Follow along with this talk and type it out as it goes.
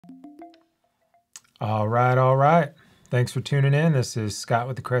All right, all right. Thanks for tuning in. This is Scott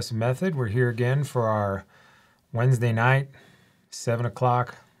with the Crescive Method. We're here again for our Wednesday night, 7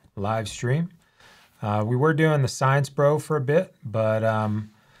 o'clock live stream. We were doing the Science Bro for a bit, but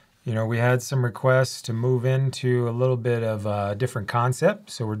we had some requests to move into a little bit of a different concept.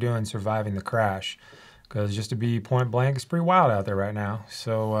 So we're doing Surviving the Crash, because just to be point blank, it's pretty wild out there right now.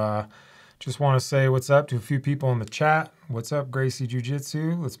 So just want to say what's up to a few people in the chat. What's up, Gracie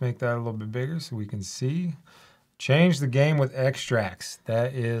Jiu-Jitsu? Let's make that a little bit bigger so we can see. Change the game with extracts.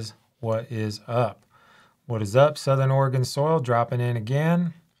 That is what is up. What is up, Southern Oregon soil? Dropping in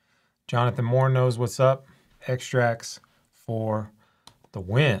again. Jonathan Moore knows what's up. Extracts for the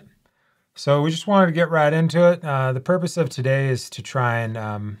win. So we just wanted to get right into it. The purpose of today is to try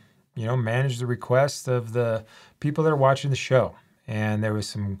and manage the requests of the people that are watching the show. And there was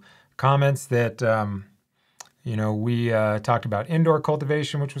some comments that we talked about indoor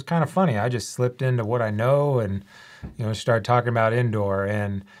cultivation, which was kind of funny. I just slipped into what I know and started talking about indoor.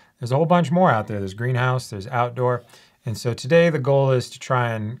 And there's a whole bunch more out there. There's greenhouse, there's outdoor. And so today the goal is to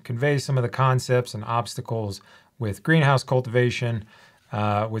try and convey some of the concepts and obstacles with greenhouse cultivation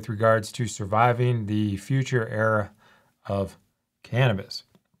with regards to surviving the future era of cannabis.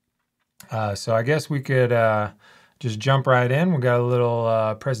 So I guess we could just jump right in. We got a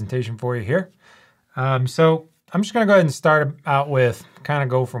little presentation for you here. So I'm just going to go ahead and start out with kind of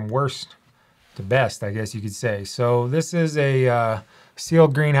go from worst to best, I guess you could say. So this is a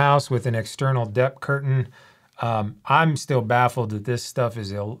sealed greenhouse with an external depth curtain. I'm still baffled that this stuff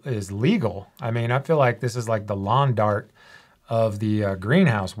is legal. I mean, I feel like this is like the lawn dart of the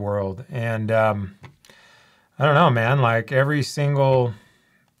greenhouse world. And I don't know, man, like every single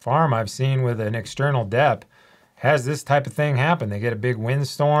farm I've seen with an external depth has this type of thing happen. They get a big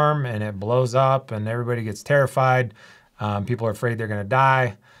windstorm and it blows up and everybody gets terrified. People are afraid they're going to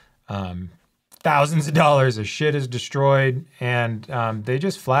die. Thousands of dollars of shit is destroyed, and they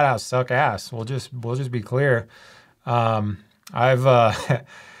just flat out suck ass. We'll just be clear. It's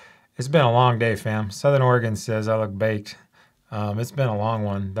been a long day, fam. Southern Oregon says I look baked. It's been a long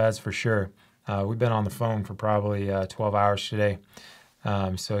one, that's for sure. We've been on the phone for probably 12 hours today.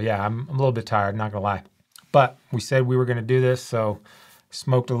 So yeah, I'm a little bit tired, not gonna lie. But we said we were gonna do this, so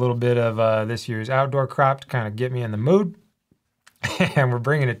smoked a little bit of this year's outdoor crop to kind of get me in the mood, and we're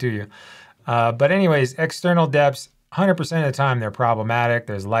bringing it to you. But anyways, external depths, 100% of the time they're problematic.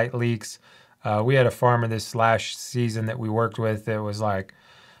 There's light leaks. We had a farmer this last season that we worked with that was like,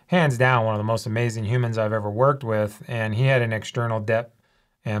 hands down, one of the most amazing humans I've ever worked with. And he had an external depth,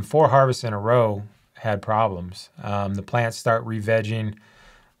 and 4 harvests in a row had problems. The plants start re-vegging.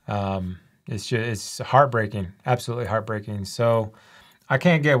 It's heartbreaking, absolutely heartbreaking. So I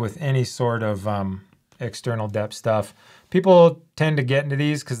can't get with any sort of external depth stuff. People tend to get into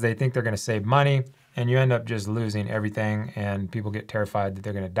these because they think they're going to save money, and you end up just losing everything, and people get terrified that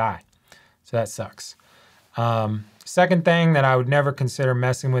they're going to die. So that sucks. Second thing that I would never consider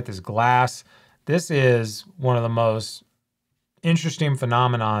messing with is glass. This is one of the most interesting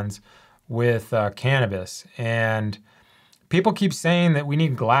phenomenons with cannabis. And people keep saying that we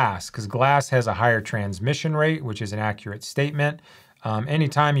need glass because glass has a higher transmission rate, which is an accurate statement.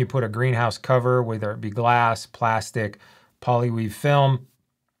 Anytime you put a greenhouse cover, whether it be glass, plastic, polyweave film,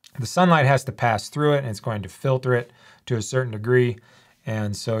 the sunlight has to pass through it and it's going to filter it to a certain degree.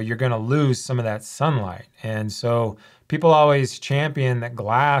 And so you're going to lose some of that sunlight. And so people always champion that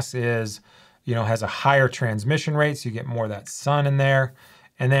glass has a higher transmission rate, so you get more of that sun in there.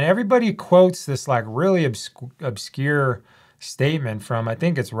 And then everybody quotes this like really obscure statement from, I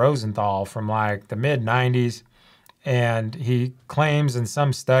think it's Rosenthal from like the mid 90s. And he claims in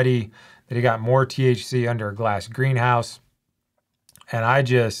some study that he got more THC under a glass greenhouse. And I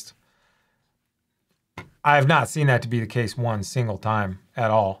have not seen that to be the case one single time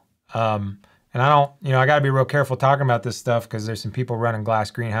at all. And I don't, I got to be real careful talking about this stuff because there's some people running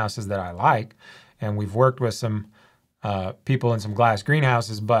glass greenhouses that I like. And we've worked with some people in some glass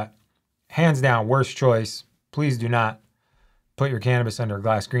greenhouses, but hands down, worst choice. Please do not put your cannabis under a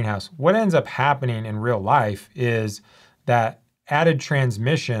glass greenhouse. What ends up happening in real life is that added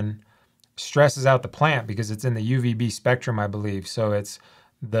transmission stresses out the plant because it's in the UVB spectrum, I believe. So it's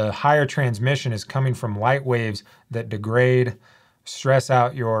the higher transmission is coming from light waves that degrade, stress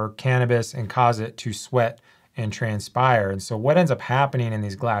out your cannabis, and cause it to sweat and transpire. And so what ends up happening in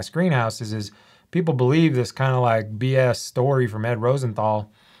these glass greenhouses is people believe this kind of like BS story from Ed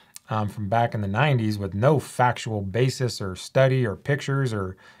Rosenthal from back in the 90s with no factual basis or study or pictures,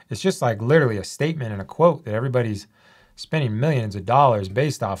 or it's just like literally a statement and a quote that everybody's spending millions of dollars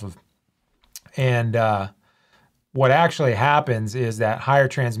based off of. And what actually happens is that higher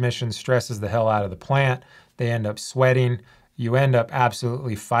transmission stresses the hell out of the plant. They end up sweating. You end up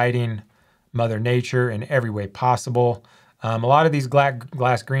absolutely fighting Mother Nature in every way possible. A lot of these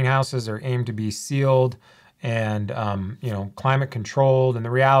glass greenhouses are aimed to be sealed and climate controlled. And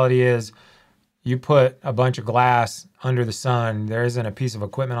the reality is, you put a bunch of glass under the sun, there isn't a piece of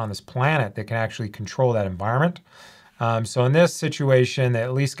equipment on this planet that can actually control that environment. So in this situation, they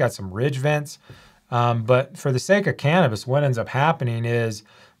at least got some ridge vents. But for the sake of cannabis, what ends up happening is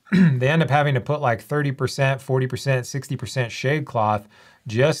they end up having to put like 30%, 40%, 60% shade cloth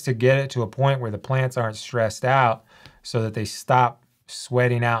just to get it to a point where the plants aren't stressed out so that they stop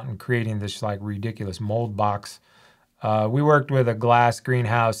sweating out and creating this like ridiculous mold box. We worked with a glass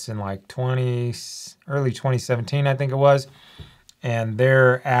greenhouse in like early 2017, I think it was, and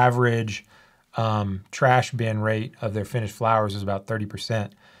their average trash bin rate of their finished flowers is about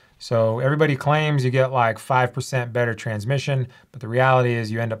 30%. So everybody claims you get like 5% better transmission, but the reality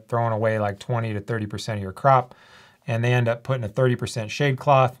is you end up throwing away like 20 to 30% of your crop, and they end up putting a 30% shade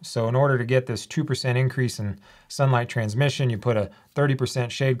cloth. So in order to get this 2% increase in sunlight transmission, you put a 30%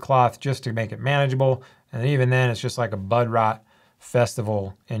 shade cloth just to make it manageable. And even then, it's just like a bud rot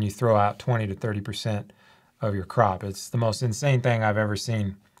festival, and you throw out 20 to 30% of your crop. It's the most insane thing I've ever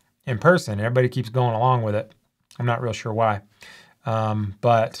seen in person. Everybody keeps going along with it. I'm not real sure why.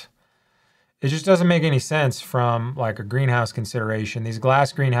 But it just doesn't make any sense from like a greenhouse consideration. These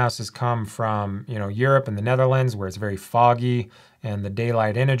glass greenhouses come from, Europe and the Netherlands, where it's very foggy and the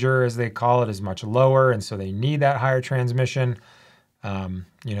daylight integer, as they call it, is much lower. And so they need that higher transmission.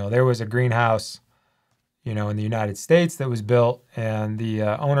 There was a greenhouse, in the United States that was built, and the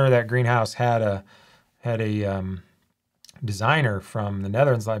owner of that greenhouse had a designer from the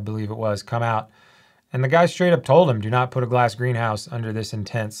Netherlands, I believe it was, come out. And the guy straight up told him, do not put a glass greenhouse under this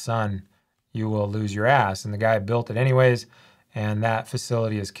intense sun. You will lose your ass. And the guy built it anyways. And that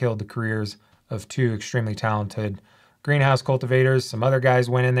facility has killed the careers of two extremely talented greenhouse cultivators. Some other guys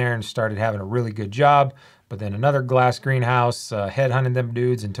went in there and started having a really good job. But then another glass greenhouse headhunted them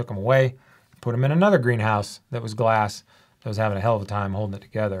dudes and took them away. Put them in another greenhouse that was glass that was having a hell of a time holding it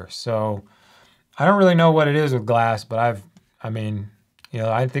together. So I don't really know what it is with glass, but I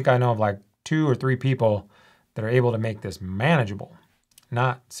think I know of like 2 or 3 people that are able to make this manageable.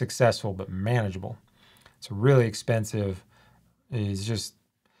 Not successful, but manageable. It's really expensive. It's just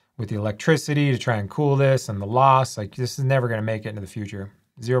with the electricity to try and cool this and the loss, like this is never going to make it into the future.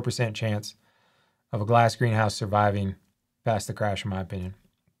 0% chance of a glass greenhouse surviving past the crash, in my opinion.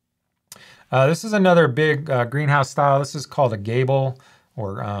 This is another big greenhouse style. This is called a gable,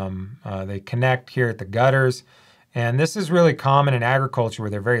 or they connect here at the gutters. And this is really common in agriculture where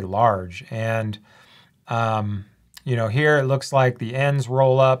they're very large. And, here it looks like the ends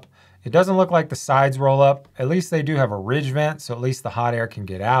roll up. It doesn't look like the sides roll up. At least they do have a ridge vent, so at least the hot air can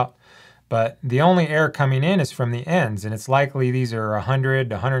get out. But the only air coming in is from the ends, and it's likely these are 100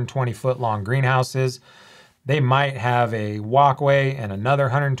 to 120 foot long greenhouses. They might have a walkway and another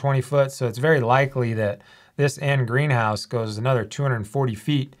 120 foot, so it's very likely that this end greenhouse goes another 240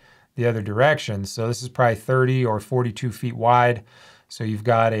 feet the other direction. So this is probably 30 or 42 feet wide. So you've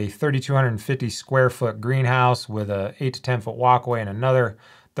got a 3,250 square foot greenhouse with a 8 to 10 foot walkway and another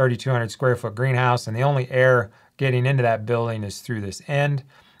 3,200 square foot greenhouse. And the only air getting into that building is through this end.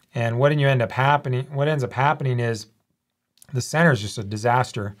 And what ends up happening is the center is just a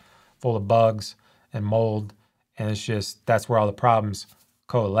disaster full of bugs and mold. And that's where all the problems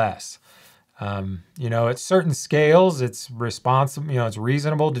coalesce. At certain scales, it's responsible, it's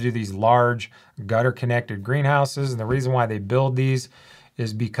reasonable to do these large gutter connected greenhouses. And the reason why they build these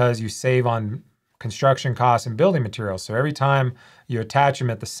is because you save on construction costs and building materials. So every time you attach them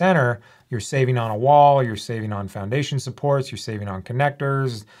at the center, you're saving on a wall, you're saving on foundation supports, you're saving on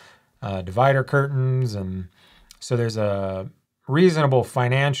connectors, divider curtains. And so there's a reasonable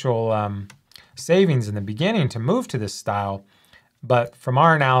financial savings in the beginning to move to this style. But from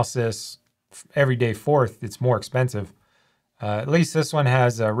our analysis, every day forth, it's more expensive. At least this one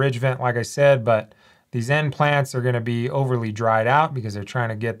has a ridge vent, like I said, but these end plants are going to be overly dried out because they're trying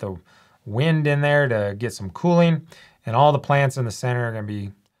to get the wind in there to get some cooling. And all the plants in the center are going to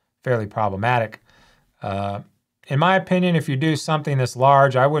be fairly problematic. In my opinion, if you do something this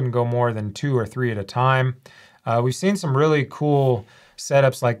large, I wouldn't go more than 2 or 3 at a time. We've seen some really cool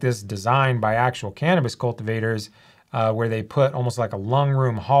setups like this designed by actual cannabis cultivators where they put almost like a lung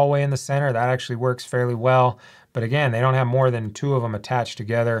room hallway in the center. That actually works fairly well. But again, they don't have more than 2 of them attached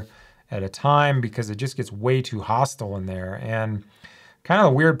together at a time because it just gets way too hostile in there. And kind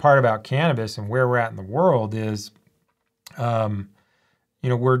of the weird part about cannabis and where we're at in the world is,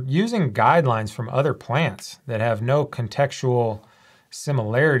 we're using guidelines from other plants that have no contextual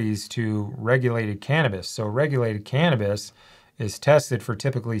similarities to regulated cannabis. So regulated cannabis is tested for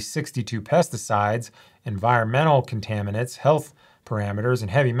typically 62 pesticides, environmental contaminants, health parameters,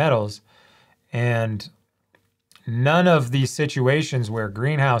 and heavy metals. And none of these situations where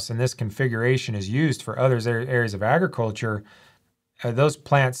greenhouse in this configuration is used for other areas of agriculture are those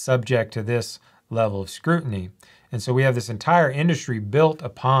plants subject to this level of scrutiny. And so we have this entire industry built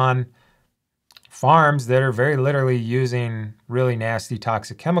upon farms that are very literally using really nasty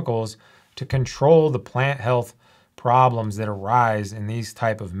toxic chemicals to control the plant health problems that arise in these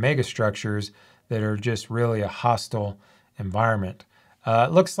type of megastructures that are just really a hostile environment.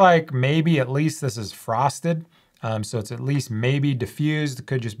 It looks like maybe at least this is frosted. So it's at least maybe diffused. It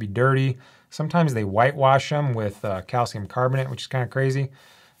could just be dirty. Sometimes they whitewash them with calcium carbonate, which is kind of crazy.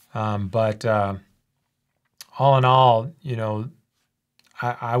 But all in all,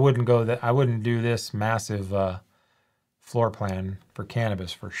 I wouldn't I wouldn't do this massive floor plan for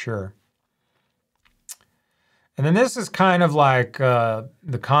cannabis for sure. And then this is kind of like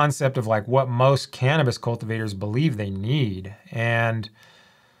the concept of like what most cannabis cultivators believe they need. And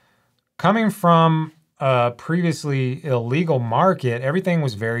coming from a previously illegal market, everything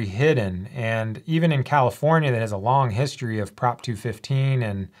was very hidden. And even in California, that has a long history of Prop 215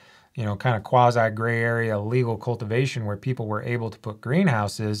 and kind of quasi-gray area legal cultivation where people were able to put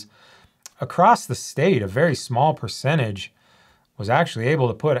greenhouses, across the state, a very small percentage was actually able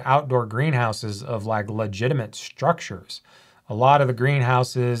to put outdoor greenhouses of like legitimate structures. A lot of the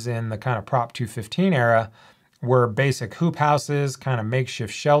greenhouses in the kind of Prop 215 era were basic hoop houses, kind of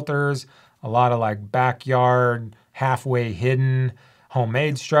makeshift shelters, a lot of like backyard, halfway hidden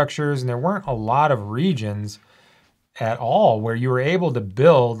homemade structures. And there weren't a lot of regions at all where you were able to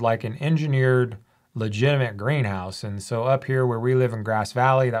build like an engineered legitimate greenhouse. And so up here where we live in Grass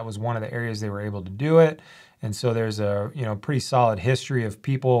Valley, that was one of the areas they were able to do it. And so there's a pretty solid history of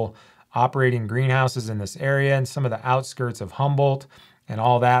people operating greenhouses in this area and some of the outskirts of Humboldt and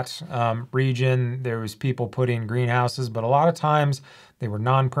all that region. There was people putting greenhouses, but a lot of times they were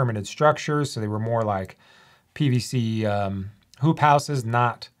non-permitted structures. So they were more like PVC hoop houses,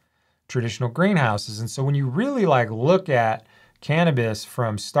 not traditional greenhouses. And so when you really like look at cannabis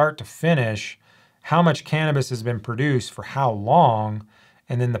from start to finish, how much cannabis has been produced for how long,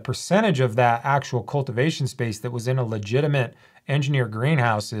 and then the percentage of that actual cultivation space that was in a legitimate engineered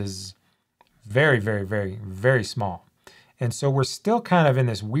greenhouse is very, very, very, very small. And so we're still kind of in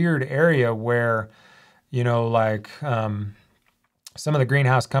this weird area where, some of the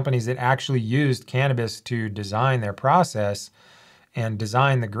greenhouse companies that actually used cannabis to design their process and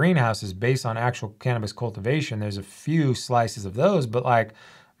design the greenhouses based on actual cannabis cultivation, there's a few slices of those, but like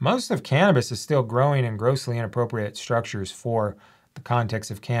most of cannabis is still growing in grossly inappropriate structures for the context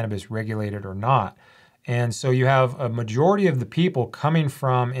of cannabis, regulated or not. And so you have a majority of the people coming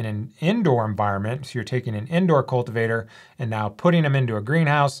from an indoor environment. So you're taking an indoor cultivator and now putting them into a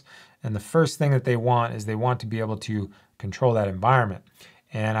greenhouse. And the first thing that they want is they want to be able to control that environment.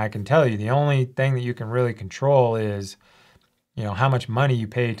 And I can tell you, the only thing that you can really control is, how much money you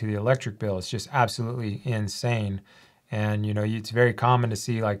pay to the electric bill. It's just absolutely insane. And, it's very common to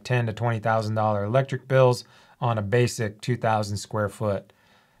see like $10,000 to $20,000 electric bills on a basic 2,000 square foot,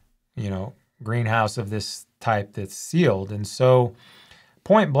 greenhouse of this type that's sealed. And so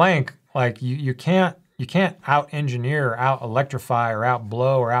point blank, like you can't out engineer, out electrify, or out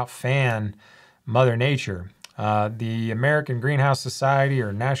blow, or out fan Mother Nature. The American Greenhouse Society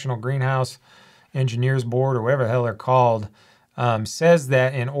or National Greenhouse Engineers Board, or whatever the hell they're called, says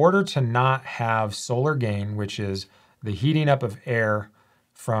that in order to not have solar gain, which is the heating up of air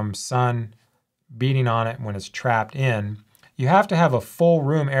from sun beating on it when it's trapped in, you have to have a full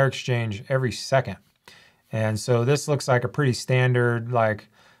room air exchange every second. And so this looks like a pretty standard,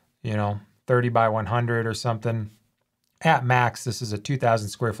 30 by 100 or something. At max, this is a 2,000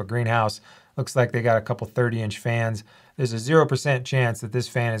 square foot greenhouse. Looks like they got a couple 30-inch fans. There's a 0% chance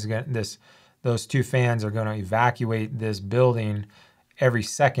that those two fans are going to evacuate this building every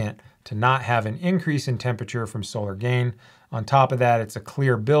second to not have an increase in temperature from solar gain. On top of that, it's a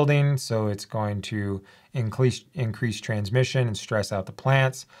clear building, so it's going to increase transmission and stress out the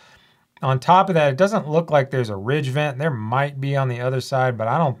plants. On top of that, it doesn't look like there's a ridge vent. There might be on the other side, but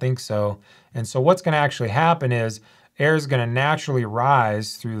I don't think so. And so what's going to actually happen is air is going to naturally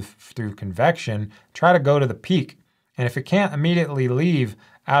rise through convection, try to go to the peak. And if it can't immediately leave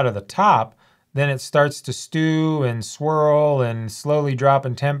out of the top, then it starts to stew and swirl and slowly drop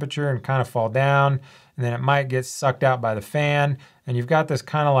in temperature and kind of fall down. And then it might get sucked out by the fan. And you've got this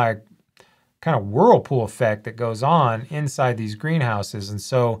kind of like kind of whirlpool effect that goes on inside these greenhouses. And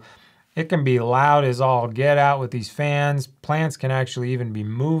so it can be loud as all get out with these fans. Plants can actually even be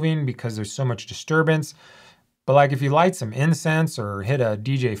moving because there's so much disturbance. But like if you light some incense or hit a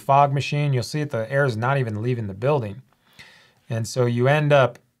DJ fog machine, you'll see that the air is not even leaving the building. And so you end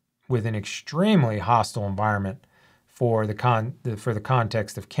up with an extremely hostile environment for the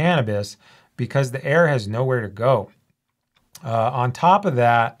context of cannabis because the air has nowhere to go. On top of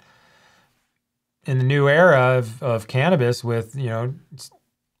that, in the new era of cannabis with,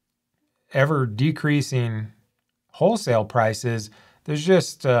 ever decreasing wholesale prices, there's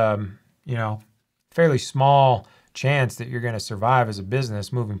just, fairly small chance that you're going to survive as a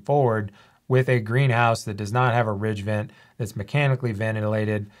business moving forward with a greenhouse that does not have a ridge vent, that's mechanically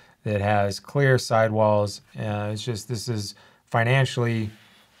ventilated, that has clear sidewalls. This is financially,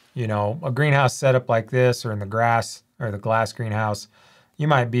 a greenhouse setup like this or in the grass or the glass greenhouse, you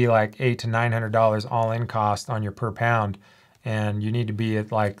might be like $800 to $900 all in cost on your per pound. And you need to be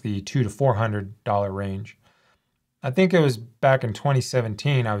at like the $200 to $400 range. I think it was back in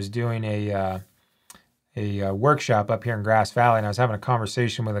 2017, I was doing a workshop up here in Grass Valley, and I was having a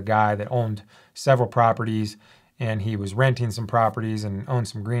conversation with a guy that owned several properties, and he was renting some properties and owned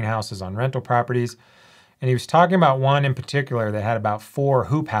some greenhouses on rental properties. And he was talking about one in particular that had about 4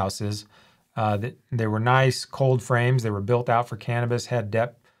 hoop houses. They were nice cold frames. They were built out for cannabis, had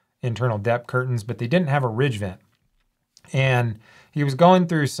internal depth curtains, but they didn't have a ridge vent. And he was going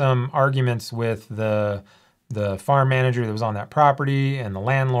through some arguments with the farm manager that was on that property and the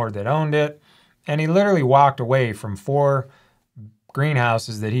landlord that owned it. And he literally walked away from 4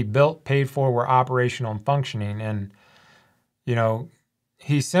 greenhouses that he built, paid for, were operational and functioning. And,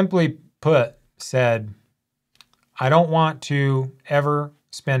 he simply said, I don't want to ever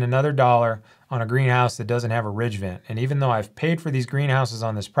spend another dollar on a greenhouse that doesn't have a ridge vent. And even though I've paid for these greenhouses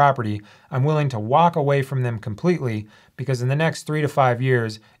on this property, I'm willing to walk away from them completely because in the next 3 to 5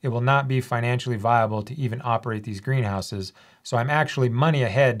 years, it will not be financially viable to even operate these greenhouses. So I'm actually money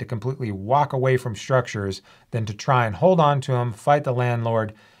ahead to completely walk away from structures than to try and hold on to them, fight the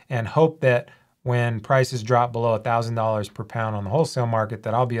landlord, and hope that when prices drop below $1,000 per pound on the wholesale market,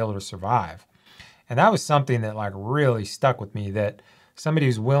 that I'll be able to survive. And that was something that like really stuck with me, that somebody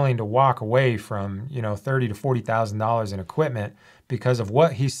who's willing to walk away from, $30,000 to $40,000 in equipment because of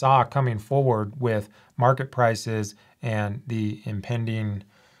what he saw coming forward with market prices and the impending,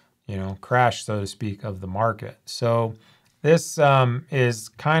 crash, so to speak, of the market. So this is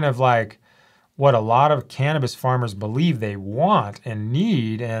kind of like what a lot of cannabis farmers believe they want and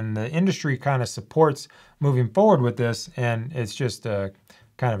need, and the industry kind of supports moving forward with this, and it's just a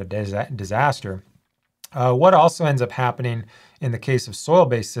kind of a disaster. What also ends up happening in the case of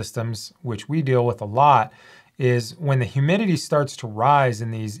soil-based systems, which we deal with a lot, is when the humidity starts to rise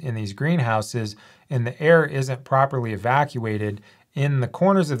in these greenhouses and the air isn't properly evacuated, in the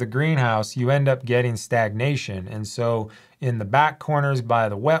corners of the greenhouse, you end up getting stagnation. And so in the back corners by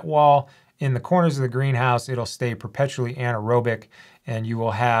the wet wall, in the corners of the greenhouse, it'll stay perpetually anaerobic, and you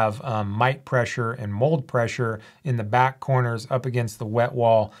will have mite pressure and mold pressure in the back corners up against the wet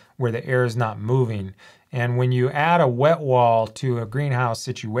wall where the air is not moving. And when you add a wet wall to a greenhouse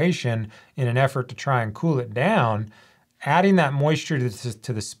situation in an effort to try and cool it down, adding that moisture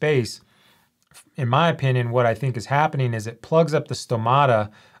to the space, in my opinion, what I think is happening is it plugs up the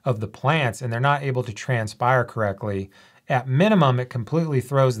stomata of the plants and they're not able to transpire correctly. At minimum, it completely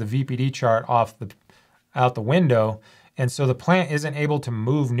throws the VPD chart out the window. And so the plant isn't able to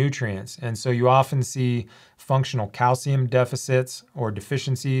move nutrients. And so you often see functional calcium deficits or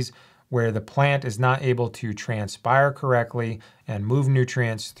deficiencies where the plant is not able to transpire correctly and move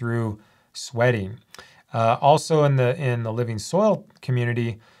nutrients through sweating. Also in the living soil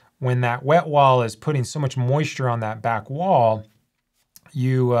community, when that wet wall is putting so much moisture on that back wall,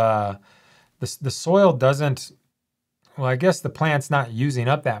 the soil doesn't, well, I guess the plant's not using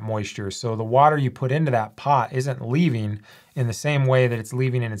up that moisture. So the water you put into that pot isn't leaving in the same way that it's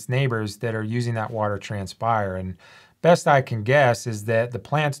leaving in its neighbors that are using that water to transpire. And best I can guess is that the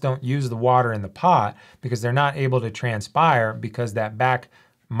plants don't use the water in the pot because they're not able to transpire because that back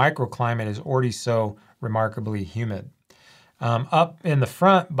microclimate is already so remarkably humid. Up in the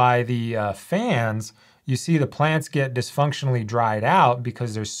front by the fans, you see the plants get dysfunctionally dried out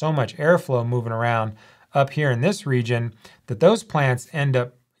because there's so much airflow moving around up here in this region that those plants end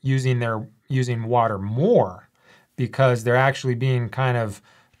up using water more because they're actually being kind of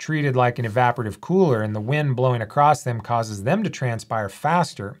treated like an evaporative cooler, and the wind blowing across them causes them to transpire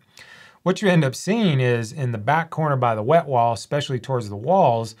faster. What you end up seeing is in the back corner by the wet wall, especially towards the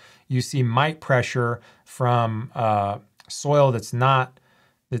walls, you see mite pressure from soil that's not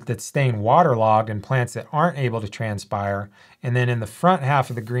that's staying waterlogged and plants that aren't able to transpire. And then in the front half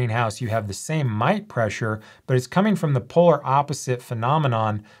of the greenhouse, you have the same mite pressure, but it's coming from the polar opposite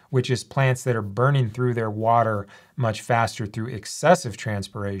phenomenon, which is plants that are burning through their water much faster through excessive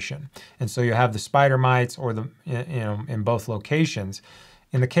transpiration. And so you have the spider mites or in both locations.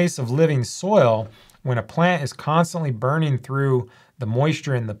 In the case of living soil, when a plant is constantly burning through the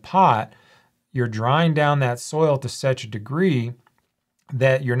moisture in the pot, you're drying down that soil to such a degree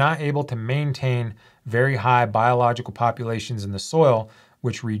that you're not able to maintain very high biological populations in the soil,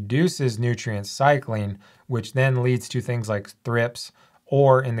 which reduces nutrient cycling, which then leads to things like thrips,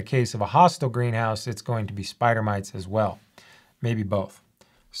 or in the case of a hostile greenhouse, it's going to be spider mites as well, maybe both.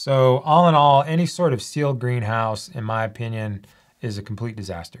 So all in all, any sort of sealed greenhouse, in my opinion, is a complete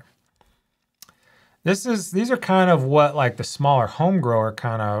disaster. These are kind of what like the smaller home grower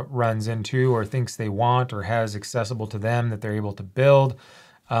kind of runs into or thinks they want or has accessible to them that they're able to build.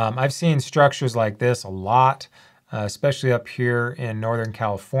 I've seen structures like this a lot, especially up here in Northern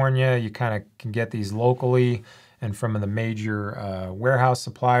California. You kind of can get these locally and from the major warehouse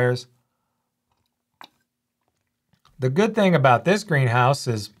suppliers. The good thing about this greenhouse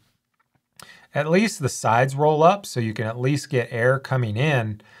is at least the sides roll up, so you can at least get air coming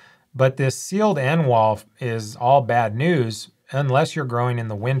in. But this sealed end wall is all bad news unless you're growing in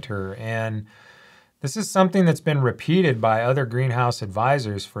the winter. And this is something that's been repeated by other greenhouse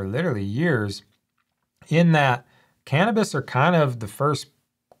advisors for literally years, in that cannabis are kind of the first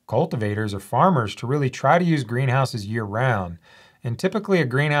cultivators or farmers to really try to use greenhouses year round. And typically a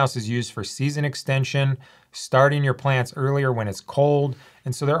greenhouse is used for season extension, starting your plants earlier when it's cold.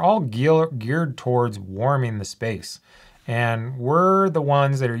 And so they're all geared towards warming the space. And we're the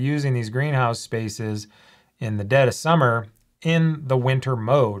ones that are using these greenhouse spaces in the dead of summer in the winter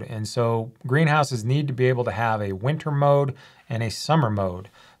mode. And so greenhouses need to be able to have a winter mode and a summer mode.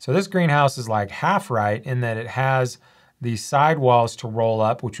 So this greenhouse is like half right in that it has the side walls to roll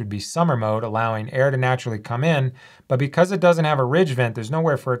up, which would be summer mode, allowing air to naturally come in. But because it doesn't have a ridge vent, there's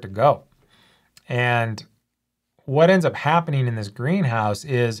nowhere for it to go. And what ends up happening in this greenhouse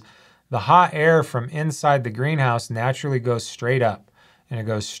is the hot air from inside the greenhouse naturally goes straight up, and it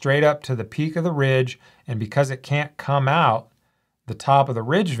goes straight up to the peak of the ridge. And because it can't come out the top of the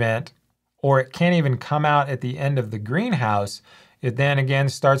ridge vent, or it can't even come out at the end of the greenhouse, it then again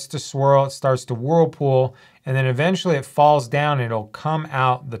starts to swirl, it starts to whirlpool, and then eventually it falls down and it'll come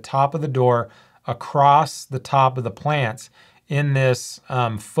out the top of the door across the top of the plants in this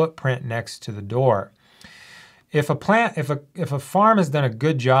footprint next to the door. If a farm has done a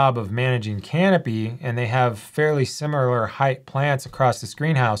good job of managing canopy and they have fairly similar height plants across this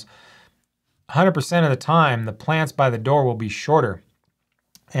greenhouse, 100% of the time the plants by the door will be shorter.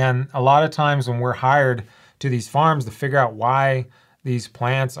 And a lot of times when we're hired to these farms to figure out why these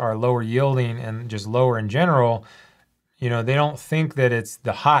plants are lower yielding and just lower in general, they don't think that it's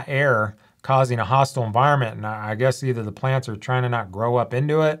the hot air causing a hostile environment. And I guess either the plants are trying to not grow up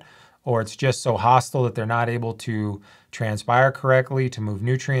into it, or it's just so hostile that they're not able to transpire correctly, to move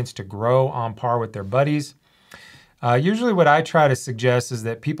nutrients, to grow on par with their buddies. Usually what I try to suggest is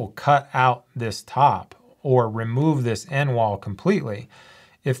that people cut out this top or remove this end wall completely.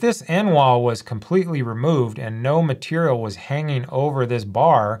 If this end wall was completely removed and no material was hanging over this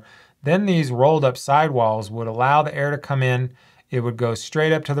bar, then these rolled up sidewalls would allow the air to come in. It would go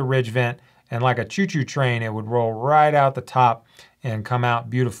straight up to the ridge vent, and like a choo-choo train, it would roll right out the top and come out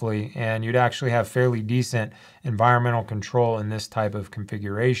beautifully, and you'd actually have fairly decent environmental control in this type of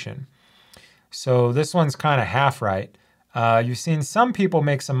configuration. So this one's kind of half right. You've seen some people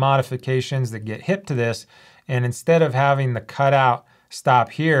make some modifications that get hip to this, and instead of having the cutout stop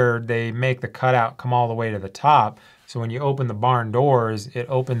here, they make the cutout come all the way to the top. So when you open the barn doors, it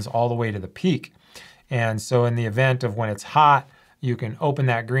opens all the way to the peak. And so in the event of when it's hot, you can open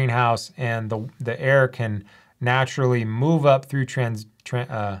that greenhouse and the air can naturally move up through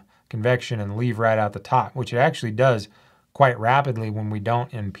convection and leave right out the top, which it actually does quite rapidly when we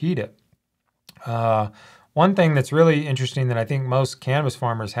don't impede it. One thing that's really interesting that I think most cannabis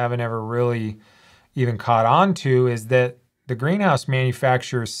farmers haven't ever really even caught on to is that the greenhouse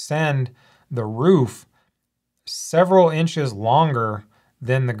manufacturers send the roof several inches longer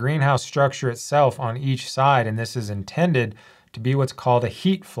than the greenhouse structure itself on each side, and this is intended to be what's called a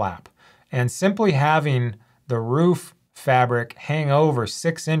heat flap. And simply having the roof fabric hang over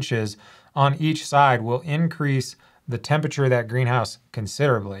 6 inches on each side will increase the temperature of that greenhouse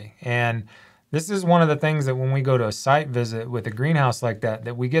considerably. And this is one of the things that when we go to a site visit with a greenhouse like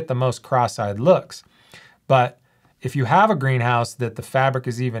that we get the most cross-eyed looks. But if you have a greenhouse that the fabric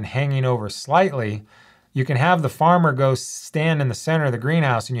is even hanging over slightly, you can have the farmer go stand in the center of the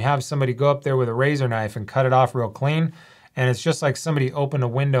greenhouse and you have somebody go up there with a razor knife and cut it off real clean. And it's just like somebody opened a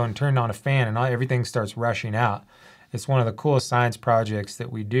window and turned on a fan and everything starts rushing out. It's one of the coolest science projects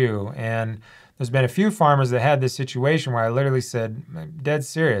that we do. And there's been a few farmers that had this situation where I literally said, dead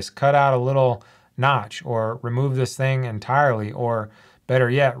serious, cut out a little notch or remove this thing entirely, or better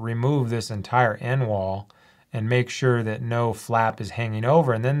yet, remove this entire end wall and make sure that no flap is hanging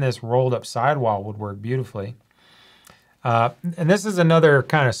over. And then this rolled up sidewall would work beautifully. And this is another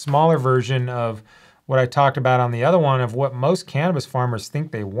kind of smaller version of what I talked about on the other one of what most cannabis farmers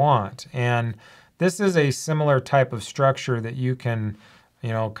think they want. And this is a similar type of structure that you can,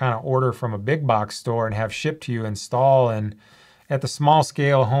 kind of order from a big box store and have shipped to you, install. And at the small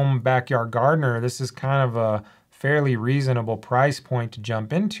scale home backyard gardener, this is kind of a fairly reasonable price point to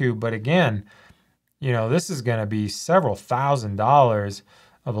jump into. But again, this is going to be several $1,000s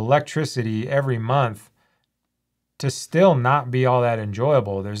of electricity every month to still not be all that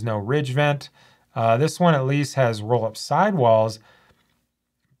enjoyable. There's no ridge vent. This one at least has roll-up sidewalls,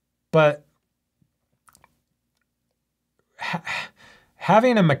 but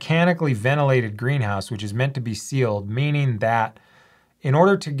having a mechanically ventilated greenhouse, which is meant to be sealed, meaning that in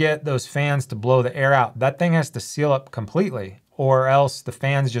order to get those fans to blow the air out, that thing has to seal up completely, or else the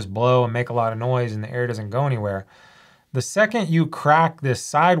fans just blow and make a lot of noise and the air doesn't go anywhere. The second you crack this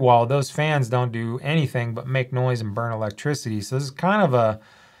sidewall, those fans don't do anything but make noise and burn electricity. So this is kind of a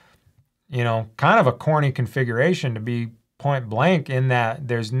corny configuration, to be point blank, in that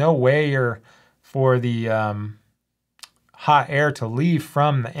there's no way for the hot air to leave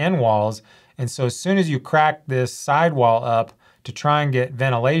from the end walls. And so as soon as you crack this sidewall up to try and get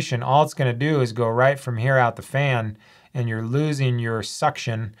ventilation, all it's going to do is go right from here out the fan, and you're losing your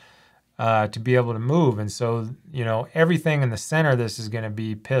suction to be able to move. And so, everything in the center of this is going to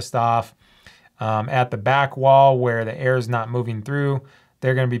be pissed off. At the back wall where the air is not moving through,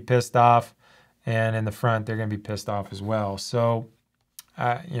 they're going to be pissed off. And in the front, they're going to be pissed off as well. So,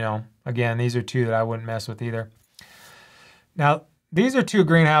 again, these are two that I wouldn't mess with either. Now, these are two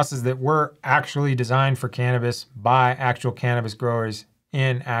greenhouses that were actually designed for cannabis by actual cannabis growers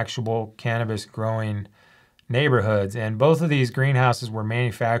in actual cannabis growing neighborhoods. And both of these greenhouses were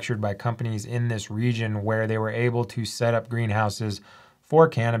manufactured by companies in this region where they were able to set up greenhouses for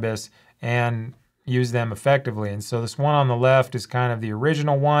cannabis and use them effectively. And so this one on the left is kind of the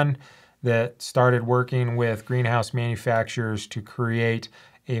original one that started working with greenhouse manufacturers to create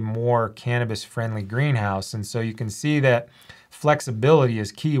a more cannabis-friendly greenhouse. And so you can see that flexibility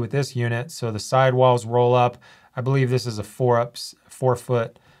is key with this unit. So the sidewalls roll up. I believe this is a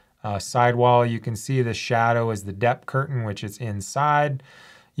 4-foot sidewall. You can see the shadow is the depth curtain, which is inside.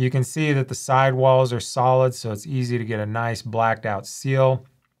 You can see that the sidewalls are solid, so it's easy to get a nice blacked out seal.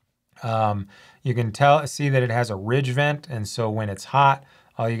 You can see that it has a ridge vent, and so when it's hot,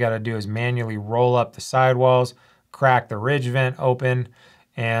 all you got to do is manually roll up the sidewalls, crack the ridge vent open,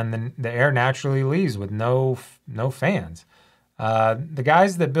 and then the air naturally leaves with no fans. The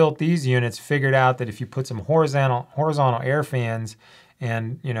guys that built these units figured out that if you put some horizontal air fans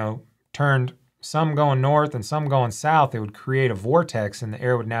and, turned some going north and some going south, it would create a vortex and the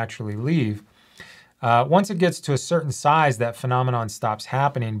air would naturally leave. Once it gets to a certain size, that phenomenon stops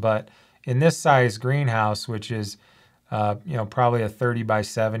happening. But in this size greenhouse, which is, probably a 30 by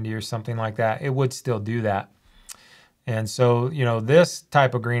 70 or something like that, it would still do that. And so, this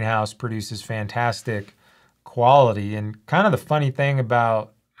type of greenhouse produces fantastic quality. And kind of the funny thing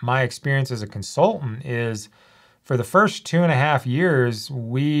about my experience as a consultant is for the first 2.5 years,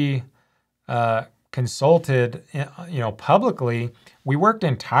 we consulted, publicly. We worked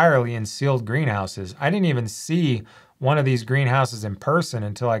entirely in sealed greenhouses. I didn't even see one of these greenhouses in person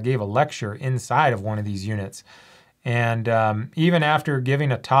until I gave a lecture inside of one of these units. And even after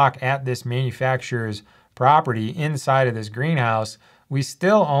giving a talk at this manufacturer's property inside of this greenhouse, we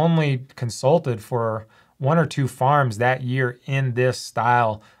still only consulted for 1 or 2 farms that year in this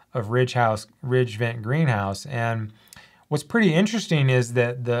style of ridge vent greenhouse. And what's pretty interesting is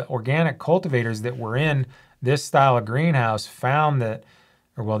that the organic cultivators that were in this style of greenhouse found that,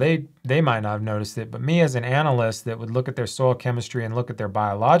 they might not have noticed it, but me as an analyst that would look at their soil chemistry and look at their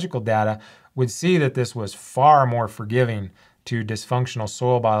biological data would see that this was far more forgiving to dysfunctional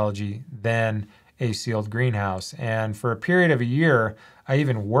soil biology than a sealed greenhouse. And for a period of a year, I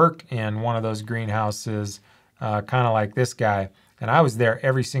even worked in one of those greenhouses, kind of like this guy. And I was there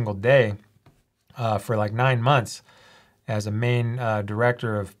every single day for like 9 months as a main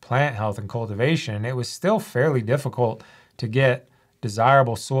director of plant health and cultivation. It was still fairly difficult to get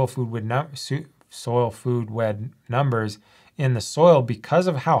desirable soil food web numbers in the soil because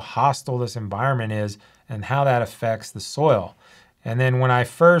of how hostile this environment is and how that affects the soil. And then when I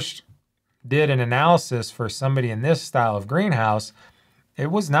first did an analysis for somebody in this style of greenhouse, it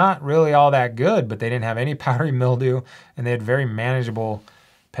was not really all that good, but they didn't have any powdery mildew and they had very manageable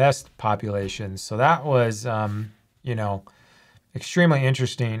pest populations. So that was, extremely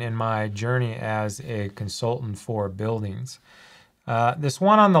interesting in my journey as a consultant for buildings. This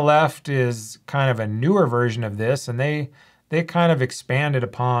one on the left is kind of a newer version of this, and they kind of expanded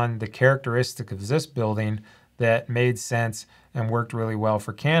upon the characteristics of this building that made sense and worked really well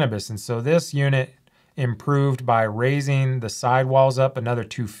for cannabis. And so this unit improved by raising the sidewalls up another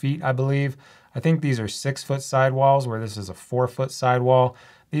 2 feet, I believe. I think these are 6-foot sidewalls, where this is a 4-foot sidewall.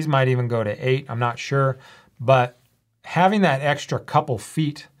 These might even go to 8, I'm not sure. But having that extra couple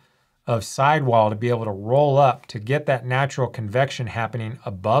feet of sidewall to be able to roll up to get that natural convection happening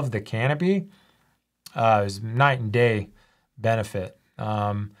above the canopy is night and day benefit.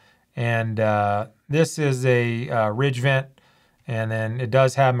 This is a ridge vent, and then it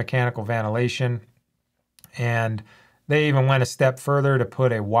does have mechanical ventilation. And they even went a step further to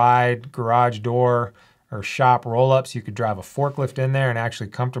put a wide garage door or shop roll-up so you could drive a forklift in there and actually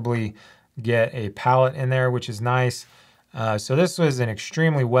comfortably get a pallet in there, which is nice. So this was an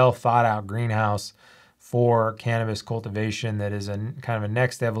extremely well thought out greenhouse for cannabis cultivation that is a kind of a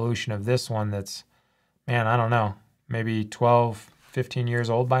next evolution of this one that's, man, I don't know, maybe 12, 15 years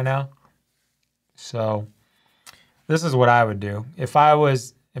old by now. So this is what I would do. If I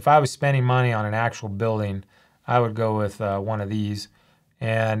was spending money on an actual building, I would go with one of these,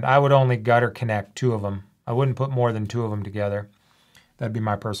 and I would only gutter connect 2 of them. I wouldn't put more than 2 of them together. That'd be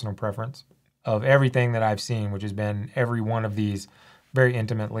my personal preference of everything that I've seen, which has been every one of these very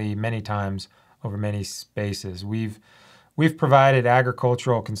intimately, many times over many spaces. We've provided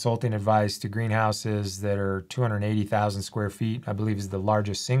agricultural consulting advice to greenhouses that are 280,000 square feet, I believe is the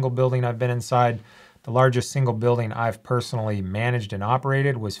largest single building I've been inside. The largest single building I've personally managed and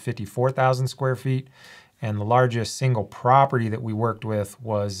operated was 54,000 square feet. And the largest single property that we worked with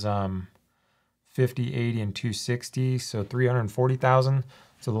was 50, 80, and 260, so 340,000.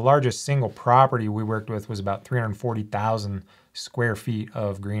 So the largest single property we worked with was about 340,000 square feet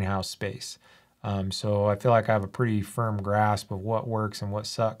of greenhouse space. So I feel like I have a pretty firm grasp of what works and what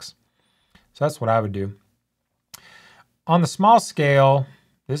sucks. So that's what I would do. On the small scale,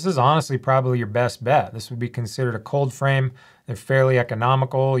 this is honestly probably your best bet. This would be considered a cold frame. They're fairly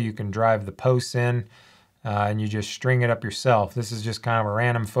economical. You can drive the posts in and you just string it up yourself. This is just kind of a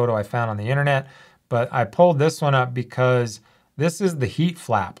random photo I found on the internet, but I pulled this one up because this is the heat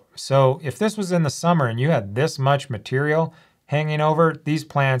flap. So if this was in the summer and you had this much material hanging over, these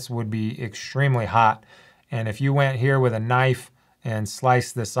plants would be extremely hot. And if you went here with a knife and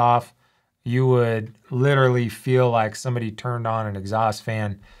sliced this off, you would literally feel like somebody turned on an exhaust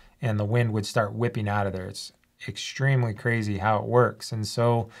fan and the wind would start whipping out of there. It's extremely crazy how it works. And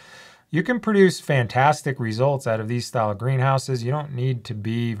so you can produce fantastic results out of these style of greenhouses. You don't need to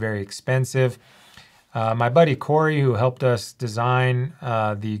be very expensive. My buddy Corey, who helped us design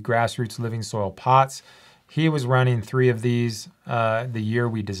the Grassroots Living Soil pots, he was running 3 of these the year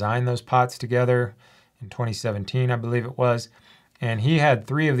we designed those pots together in 2017, I believe it was. And he had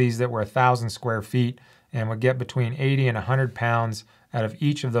 3 of these that were 1,000 square feet and would get between 80 and 100 pounds out of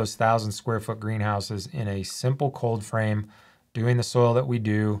each of those 1,000 square foot greenhouses in a simple cold frame, doing the soil that we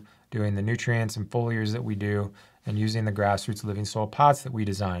do, doing the nutrients and foliars that we do, and using the Grassroots Living Soil pots that we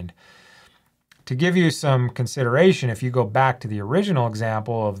designed. To give you some consideration, if you go back to the original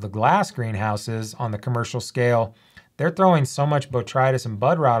example of the glass greenhouses on the commercial scale, they're throwing so much botrytis and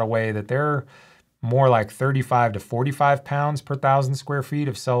bud rot away that they're more like 35 to 45 pounds per 1,000 square feet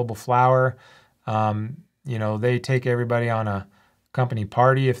of sellable flower. They take everybody on a company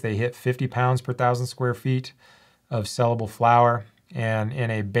party if they hit 50 pounds per 1,000 square feet of sellable flower. And in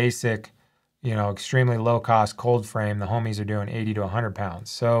a basic, extremely low cost cold frame, the homies are doing 80 to 100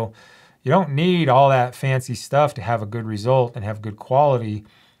 pounds. So you don't need all that fancy stuff to have a good result and have good quality.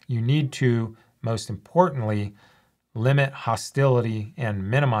 You need to, most importantly, limit hostility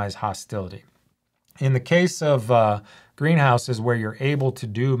and minimize hostility. In the case of greenhouses where you're able to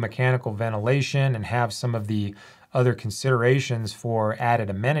do mechanical ventilation and have some of the other considerations for added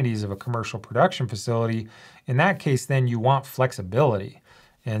amenities of a commercial production facility, in that case, then you want flexibility.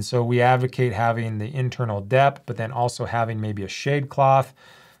 And so we advocate having the internal depth, but then also having maybe a shade cloth.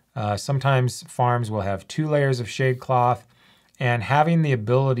 Sometimes farms will have 2 layers of shade cloth, and having the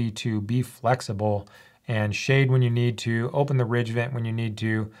ability to be flexible and shade when you need to, open the ridge vent when you need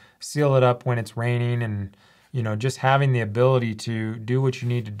to, seal it up when it's raining, and just having the ability to do what you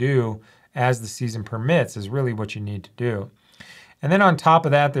need to do as the season permits is really what you need to do. And then on top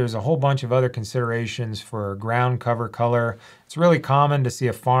of that, there's a whole bunch of other considerations for ground cover color. It's really common to see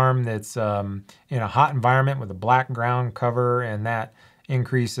a farm that's in a hot environment with a black ground cover, and that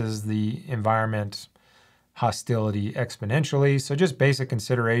increases the environment hostility exponentially. So just basic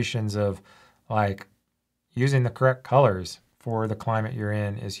considerations of like using the correct colors for the climate you're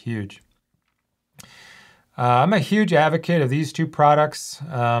in is huge. I'm a huge advocate of these two products.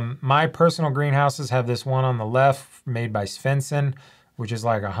 My personal greenhouses have this one on the left made by Svensson, which is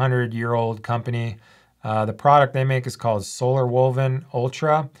like a 100-year-old company. The product they make is called Solar Woven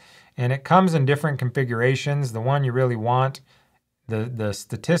Ultra, and it comes in different configurations. The one you really want, the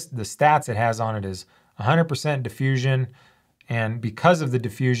stats it has on it is 100% diffusion, and because of the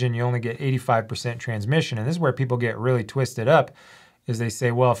diffusion, you only get 85% transmission. And this is where people get really twisted up, is they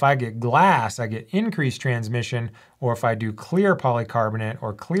say, well, if I get glass, I get increased transmission, or if I do clear polycarbonate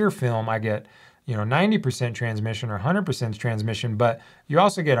or clear film, I get 90% transmission or 100% transmission, but you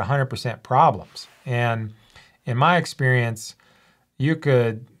also get 100% problems. And in my experience, you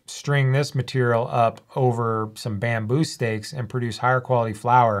could string this material up over some bamboo stakes and produce higher quality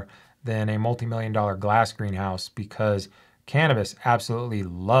flower than a multi-million-dollar glass greenhouse, because cannabis absolutely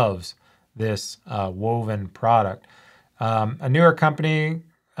loves this woven product. A newer company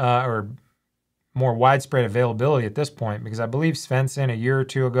or more widespread availability at this point, because I believe Svensson a year or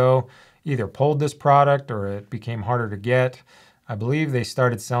two ago either pulled this product or it became harder to get. I believe they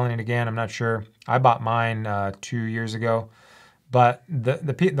started selling it again. I'm not sure. I bought mine 2 years ago. But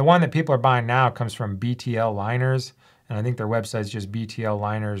the one that people are buying now comes from BTL Liners, and I think their website is just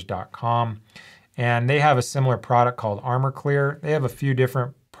btlliners.com. And they have a similar product called Armor Clear. They have a few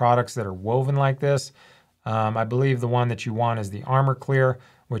different products that are woven like this. I believe the one that you want is the Armor Clear,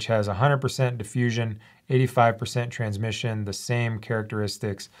 which has 100% diffusion, 85% transmission, the same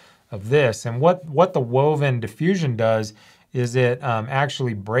characteristics of this. And what the woven diffusion does is it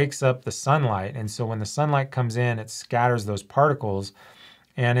actually breaks up the sunlight. And so when the sunlight comes in, it scatters those particles.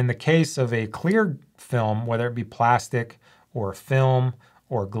 And in the case of a clear film, whether it be plastic or film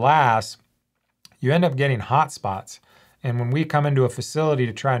or glass, you end up getting hot spots. And when we come into a facility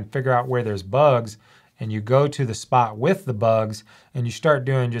to try and figure out where there's bugs, and you go to the spot with the bugs and you start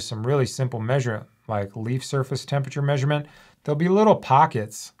doing just some really simple measure, like leaf surface temperature measurement, there'll be little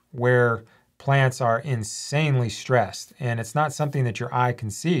pockets where plants are insanely stressed. And it's not something that your eye can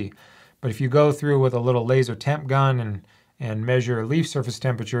see. But if you go through with a little laser temp gun and measure leaf surface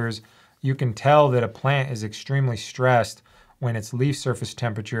temperatures, you can tell that a plant is extremely stressed when its leaf surface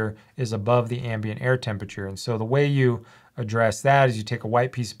temperature is above the ambient air temperature. And so the way you address that is you take a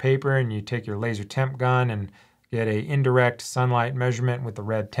white piece of paper and you take your laser temp gun and get a indirect sunlight measurement with the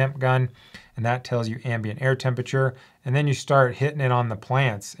red temp gun, and that tells you ambient air temperature. And then you start hitting it on the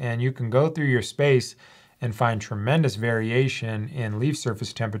plants, and you can go through your space and find tremendous variation in leaf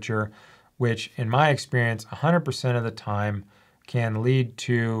surface temperature, which in my experience 100% of the time can lead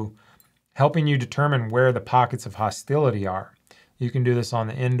to helping you determine where the pockets of hostility are. You can do this on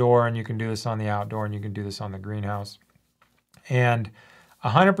the indoor, and you can do this on the outdoor, and you can do this on the greenhouse. And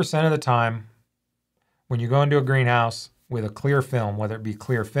 100% of the time, when you go into a greenhouse with a clear film, whether it be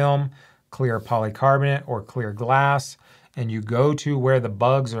clear film, clear polycarbonate, or clear glass, and you go to where the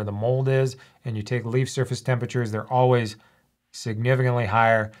bugs or the mold is, and you take leaf surface temperatures, they're always significantly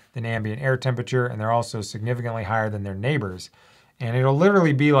higher than ambient air temperature, and they're also significantly higher than their neighbors. And it'll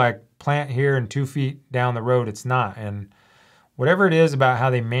literally be like plant here and 2 feet down the road, it's not. And whatever it is about how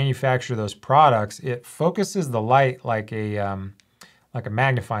they manufacture those products, it focuses the light like a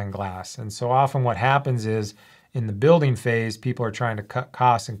magnifying glass. And so often what happens is in the building phase, people are trying to cut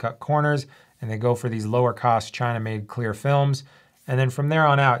costs and cut corners, and they go for these lower cost China-made clear films. And then from there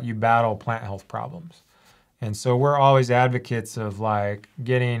on out, you battle plant health problems. And so we're always advocates of like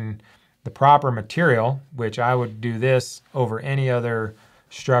getting the proper material, which I would do this over any other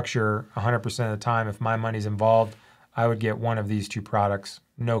structure 100% of the time. If my money's involved, I would get one of these two products,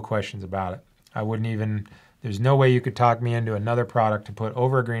 no questions about it. I wouldn't even, there's no way you could talk me into another product to put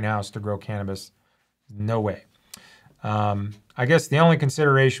over a greenhouse to grow cannabis. No way. I guess the only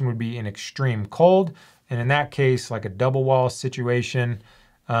consideration would be in extreme cold. And in that case, like a double wall situation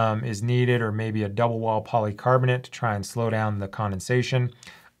is needed, or maybe a double wall polycarbonate to try and slow down the condensation.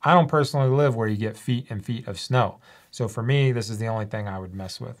 I don't personally live where you get feet and feet of snow. So for me, this is the only thing I would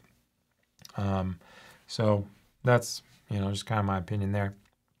mess with. So that's, just kind of my opinion there.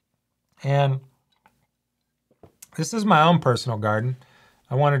 And this is my own personal garden.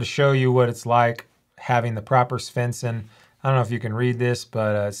 I wanted to show you what it's like having the proper Svensson. I don't know if you can read this,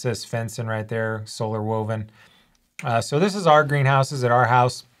 but it says Svensson right there, solar woven. So this is our greenhouses at our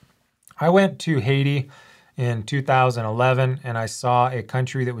house. I went to Haiti in 2011, and I saw a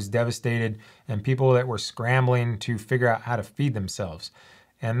country that was devastated and people that were scrambling to figure out how to feed themselves.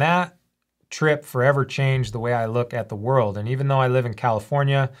 And that trip forever changed the way I look at the world. And even though I live in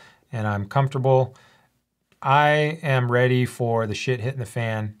California and I'm comfortable, I am ready for the shit hitting the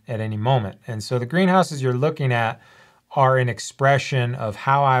fan at any moment. And so the greenhouses you're looking at are an expression of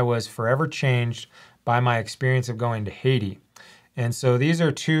how I was forever changed by my experience of going to Haiti. And so these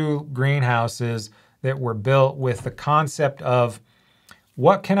are two greenhouses that were built with the concept of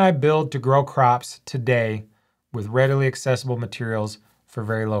what can I build to grow crops today with readily accessible materials for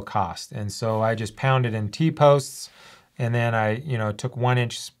very low cost. And so I just pounded in T-posts, and then I, took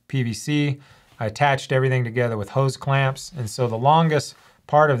 1-inch PVC. I attached everything together with hose clamps. And so the longest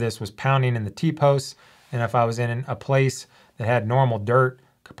part of this was pounding in the T-posts. And if I was in a place that had normal dirt,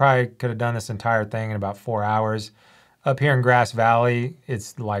 probably could have done this entire thing in about 4 hours. Up here in Grass Valley,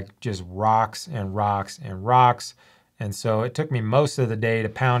 it's like just rocks and rocks and rocks. And so it took me most of the day to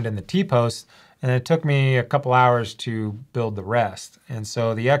pound in the T-posts, and it took me a couple hours to build the rest. And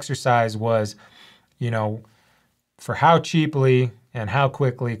so the exercise was, for how cheaply and how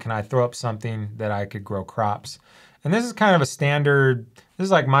quickly can I throw up something that I could grow crops. And this is kind of a standard, this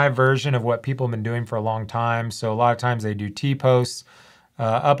is like my version of what people have been doing for a long time. So a lot of times they do T-posts.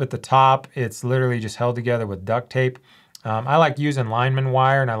 Up at the top, it's literally just held together with duct tape. I like using lineman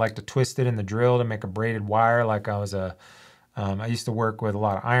wire, and I like to twist it in the drill to make a braided wire. Like I used to work with a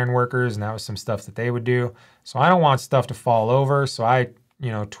lot of iron workers, and that was some stuff that they would do. So I don't want stuff to fall over. So I,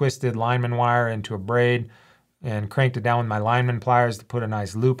 twisted lineman wire into a braid and cranked it down with my lineman pliers to put a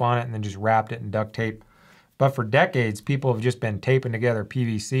nice loop on it, and then just wrapped it in duct tape. But for decades, people have just been taping together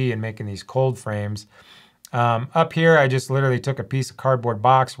PVC and making these cold frames. Up here, I just literally took a piece of cardboard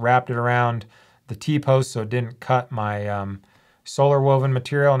box, wrapped it around the T-post so it didn't cut my solar woven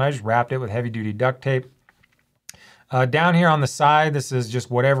material, and I just wrapped it with heavy duty duct tape. Down here on the side, this is just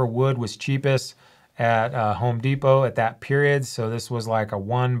whatever wood was cheapest at Home Depot at that period. So this was like a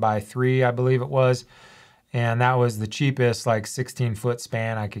 1x3, I believe it was. And that was the cheapest, like 16-foot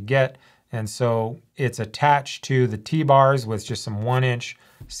span I could get. And so it's attached to the T-bars with just some 1-inch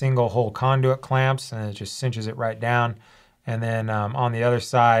single hole conduit clamps, and it just cinches it right down. And then on the other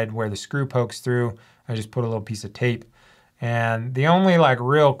side where the screw pokes through, I just put a little piece of tape. And the only like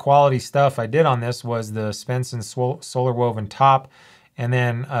real quality stuff I did on this was the Svensson solar woven top, and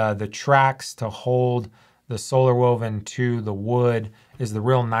then the tracks to hold the solar woven to the wood is the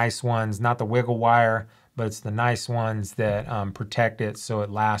real nice ones, not the wiggle wire, but it's the nice ones that protect it so it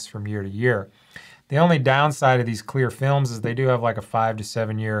lasts from year to year. The only downside of these clear films is they do have like a 5 to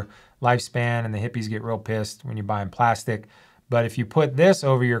 7 year lifespan, and the hippies get real pissed when you buy them plastic. But if you put this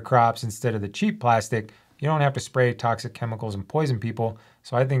over your crops instead of the cheap plastic, you don't have to spray toxic chemicals and poison people.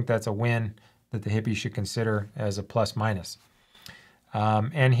 So I think that's a win that the hippies should consider as a plus minus.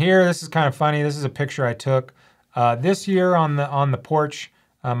 And here, this is kind of funny. This is a picture I took this year on the porch.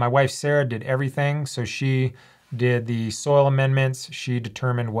 My wife Sarah did everything. So she did the soil amendments. She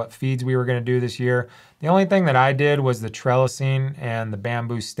determined what feeds we were going to do this year. The only thing that I did was the trellising and the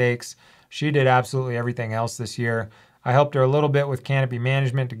bamboo stakes. She did absolutely everything else this year. I helped her a little bit with canopy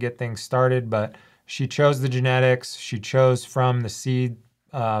management to get things started, but she chose the genetics. She chose from the seed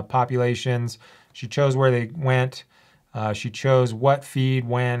populations. She chose where they went. She chose what feed,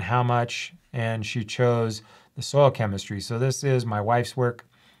 when, how much, and she chose the soil chemistry. So this is my wife's work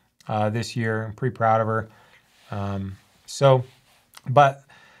this year. I'm pretty proud of her. But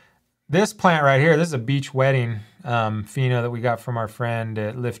this plant right here, this is a beach wedding pheno that we got from our friend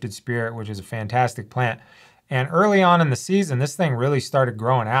at Lifted Spirit, which is a fantastic plant. And early on in the season, this thing really started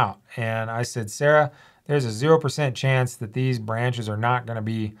growing out. And I said, Sarah, there's a 0% chance that these branches are not going to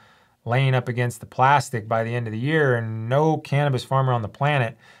be laying up against the plastic by the end of the year. And no cannabis farmer on the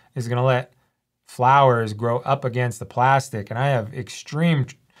planet is going to let flowers grow up against the plastic. And I have extreme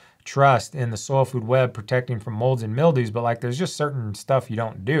trust in the soil food web protecting from molds and mildews, but like there's just certain stuff you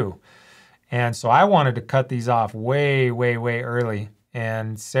don't do. And so I wanted to cut these off way, way, way early.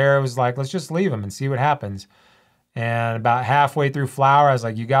 And Sarah was like, let's just leave them and see what happens. And about halfway through flower, I was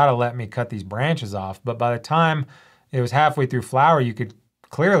like, you got to let me cut these branches off. But by the time it was halfway through flower, you could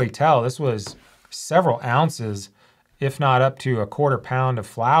clearly tell this was several ounces, if not up to a quarter pound of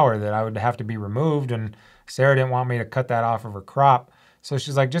flower that I would have to be removed. And Sarah didn't want me to cut that off of her crop. So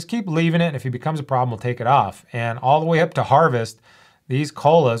she's like, just keep leaving it. And if it becomes a problem, we'll take it off. And all the way up to harvest, these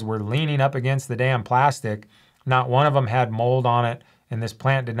colas were leaning up against the damn plastic. Not one of them had mold on it. And this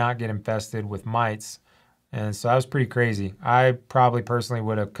plant did not get infested with mites. And so that was pretty crazy. I probably personally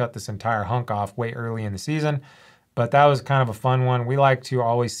would have cut this entire hunk off way early in the season, but that was kind of a fun one. We like to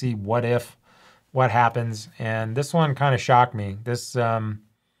always see what if what happens. And this one kind of shocked me. This,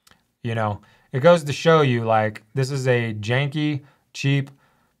 you know, it goes to show you, like, this is a janky, cheap,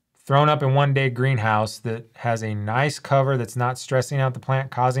 thrown up in one day greenhouse that has a nice cover that's not stressing out the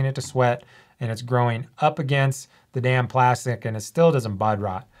plant, causing it to sweat, and it's growing up against the damn plastic, and it still doesn't bud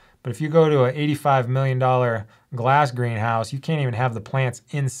rot. But if you go to an $85 million glass greenhouse, you can't even have the plants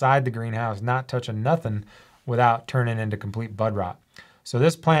inside the greenhouse not touching nothing without turning into complete bud rot. So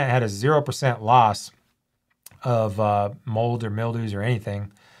this plant had a 0% loss of mold or mildews or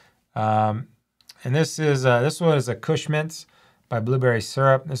anything. And this was a Kush Mints by Blueberry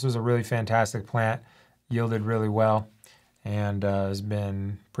Syrup. This was a really fantastic plant, yielded really well, and has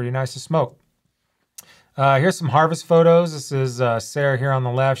been pretty nice to smoke. Here's some harvest photos. This is Sarah here on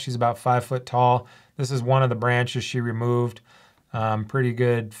the left. She's about 5 foot tall. This is one of the branches she removed. Pretty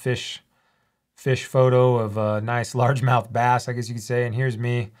good fish photo of a nice largemouth bass, I guess you could say. And here's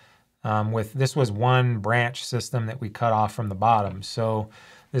me this was one branch system that we cut off from the bottom. So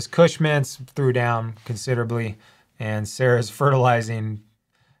this Kush Mints threw down considerably, and Sarah's fertilizing,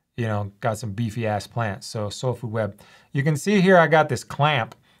 got some beefy ass plants. So Soul Food Web. You can see here I got this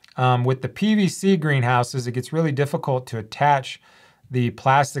clamp. With the PVC greenhouses, it gets really difficult to attach the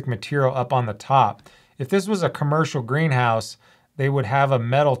plastic material up on the top. If this was a commercial greenhouse, they would have a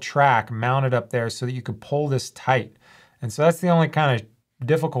metal track mounted up there so that you could pull this tight. And so that's the only kind of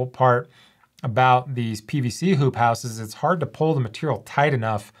difficult part about these PVC hoop houses. It's hard to pull the material tight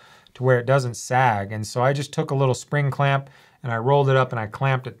enough to where it doesn't sag. And so I just took a little spring clamp and I rolled it up and I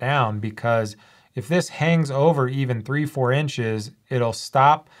clamped it down, because if this hangs over even 3-4 inches, it'll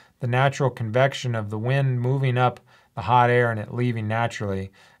stop the natural convection of the wind moving up the hot air and it leaving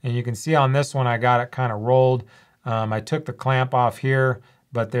naturally. And you can see on this one, I got it kind of rolled. I took the clamp off here,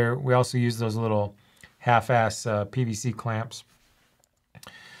 but we also use those little half-ass PVC clamps.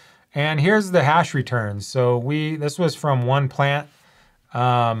 And here's the hash returns. So this was from one plant.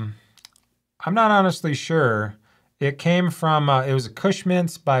 I'm not honestly sure. It came from, it was a Kush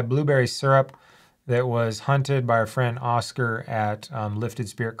Mints by Blueberry Syrup that was hunted by our friend Oscar at Lifted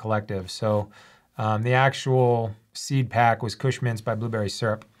Spirit Collective. So the actual seed pack was Kush Mints by Blueberry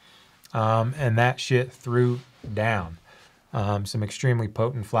Syrup. And that shit threw down. Some extremely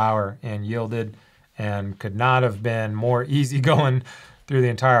potent flower, and yielded, and could not have been more easygoing through the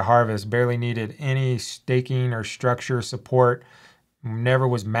entire harvest. Barely needed any staking or structure support. Never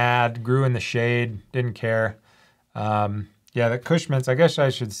was mad, grew in the shade, didn't care. Yeah, the Kush Mints, I guess I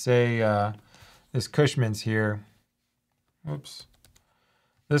should say this Kush Mints here. Oops.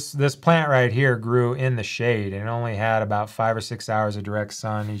 This plant right here grew in the shade, and it only had about 5 or 6 hours of direct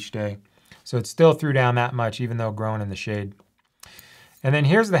sun each day. So it still threw down that much, even though grown in the shade. And then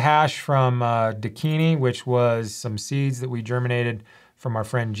here's the hash from Dakini, which was some seeds that we germinated from our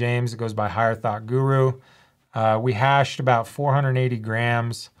friend James. It goes by Higher Thought Guru. We hashed about 480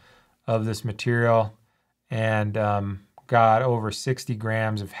 grams of this material and got over 60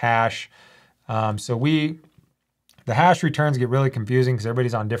 grams of hash. The hash returns get really confusing because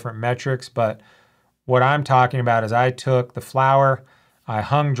everybody's on different metrics, but what I'm talking about is I took the flour, I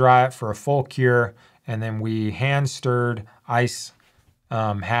hung dry it for a full cure, and then we hand stirred ice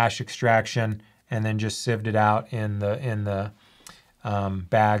hash extraction, and then just sieved it out in the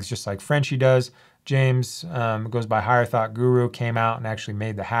bags, just like Frenchie does. James, goes by Higher Thought Guru, came out and actually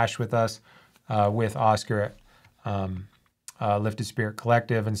made the hash with us, with Oscar at Lifted Spirit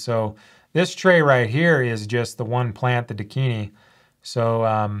Collective. And so this tray right here is just the one plant, the Dakini. So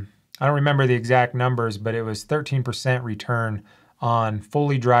I don't remember the exact numbers, but it was 13% return on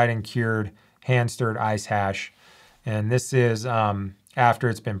fully dried and cured hand-stirred ice hash. And this is after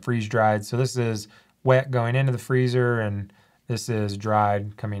it's been freeze-dried. So this is wet going into the freezer, and this is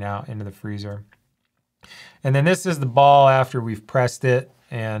dried coming out into the freezer. And then this is the ball after we've pressed it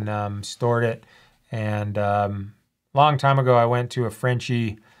and stored it. And long time ago, I went to a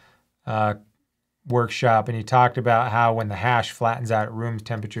Frenchie workshop, and he talked about how when the hash flattens out at room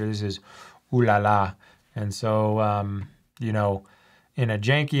temperature, this is ooh la la. And so, in a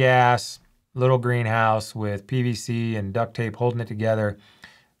janky ass little greenhouse with PVC and duct tape holding it together,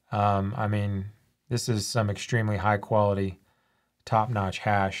 I mean, this is some extremely high quality, top-notch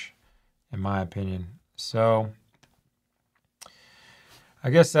hash, in my opinion. So I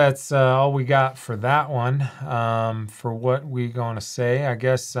guess that's all we got for that one. For what we're going to say, I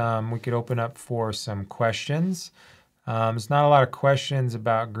guess we could open up for some questions. There's not a lot of questions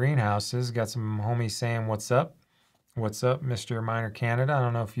about greenhouses. Got some homies saying, what's up? What's up, Mr. Miner Canada? I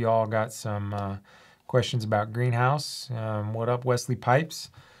don't know if you all got some questions about greenhouse. What up, Wesley Pipes?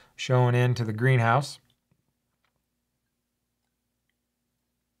 Showing into the greenhouse.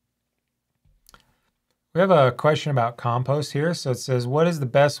 We have a question about compost here. So it says, what is the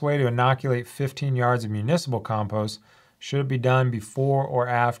best way to inoculate 15 yards of municipal compost? Should it be done before or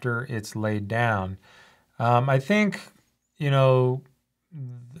after it's laid down? I think, you know,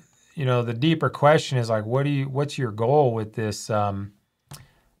 the deeper question is like, what's your goal with this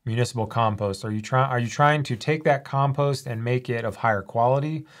municipal compost? Are you trying to take that compost and make it of higher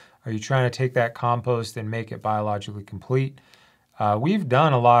quality? Are you trying to take that compost and make it biologically complete? We've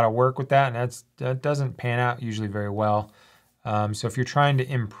done a lot of work with that, and that doesn't pan out usually very well. So if you're trying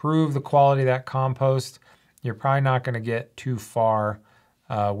to improve the quality of that compost, you're probably not going to get too far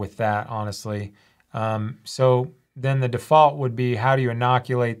with that, honestly. So then the default would be, how do you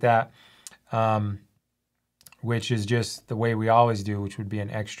inoculate that? Which is just the way we always do, which would be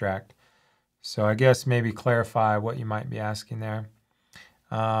an extract. So I guess maybe clarify what you might be asking there.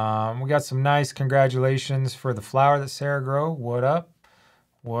 We got some nice congratulations for the flower that Sarah grew. What up?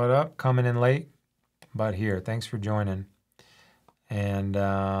 What up? Coming in late, but here. Thanks for joining. And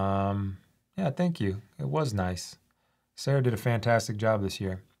yeah, thank you. It was nice. Sarah did a fantastic job this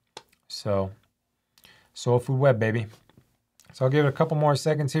year. So, Soul Food Web, baby. So I'll give it a couple more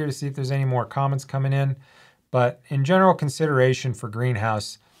seconds here to see if there's any more comments coming in. But in general consideration for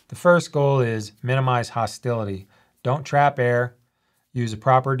greenhouse, the first goal is minimize hostility. Don't trap air. Use a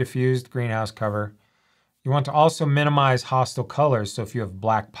proper diffused greenhouse cover. You want to also minimize hostile colors. So if you have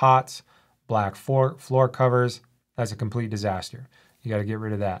black pots, black floor covers, that's a complete disaster. You got to get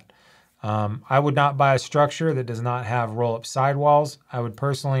rid of that. I would not buy a structure that does not have roll-up sidewalls. I would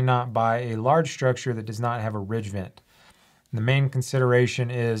personally not buy a large structure that does not have a ridge vent. And the main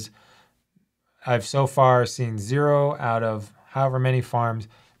consideration is, I've so far seen 0 out of however many farms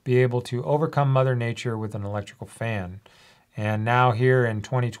be able to overcome Mother Nature with an electrical fan. And now here in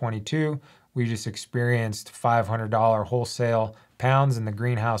 2022, we just experienced $500 wholesale pounds in the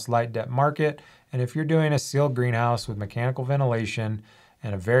greenhouse light depth market. And if you're doing a sealed greenhouse with mechanical ventilation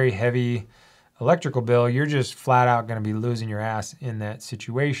and a very heavy electrical bill, you're just flat out going to be losing your ass in that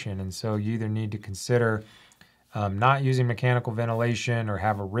situation. And so you either need to consider not using mechanical ventilation or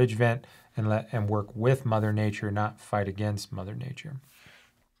have a ridge vent and work with Mother Nature, not fight against Mother Nature.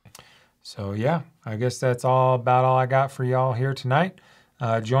 So yeah, I guess that's about all I got for y'all here tonight.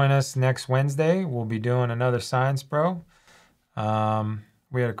 Join us next Wednesday. We'll be doing another Science Bro. We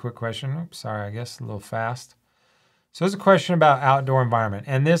had a quick question. Oops, sorry, I guess a little fast. So there's a question about outdoor environment,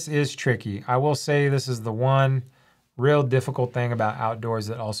 and this is tricky. I will say this is the one real difficult thing about outdoors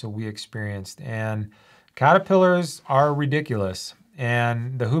that also we experienced. And caterpillars are ridiculous,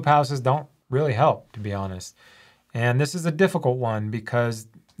 and the hoop houses don't really help, to be honest. And this is a difficult one because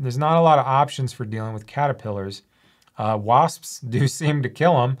there's not a lot of options for dealing with caterpillars. Wasps do seem to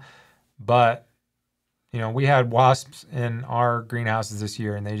kill them, but we had wasps in our greenhouses this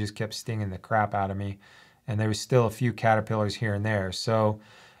year, and they just kept stinging the crap out of me. And there was still a few caterpillars here and there. So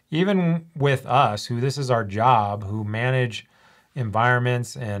even with us, who this is our job, who manage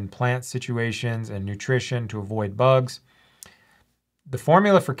environments and plant situations and nutrition to avoid bugs, the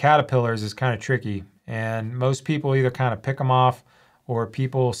formula for caterpillars is kind of tricky. And most people either kind of pick them off or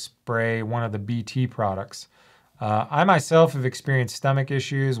people spray one of the BT products. I myself have experienced stomach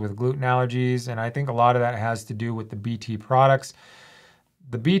issues with gluten allergies, and I think a lot of that has to do with the BT products.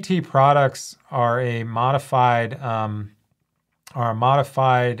 The BT products are a modified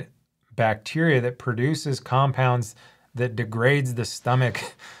bacteria that produces compounds that degrades the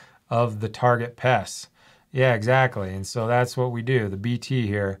stomach of the target pests. Yeah, exactly. And so that's what we do, the BT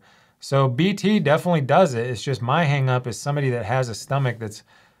here. So BT definitely does it. It's just my hang up is somebody that has a stomach that's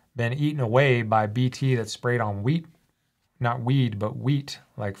been eaten away by BT that's sprayed on wheat, not weed, but wheat,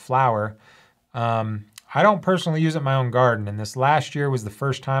 like flour. I don't personally use it in my own garden. And this last year was the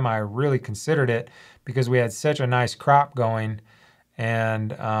first time I really considered it because we had such a nice crop going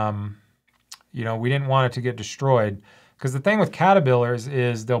and, we didn't want it to get destroyed. Because the thing with caterpillars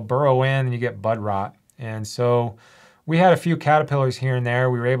is they'll burrow in and you get bud rot. And so we had a few caterpillars here and there.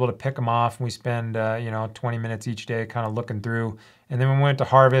 We were able to pick them off, and we spend 20 minutes each day kind of looking through. And then when we went to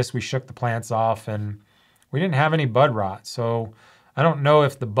harvest, we shook the plants off, and we didn't have any bud rot. So I don't know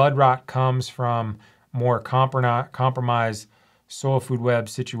if the bud rot comes from more compromised soil food web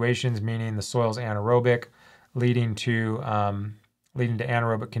situations, meaning the soil's anaerobic, leading to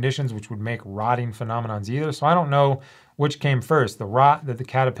anaerobic conditions, which would make rotting phenomenons either. So I don't know which came first, the rot that the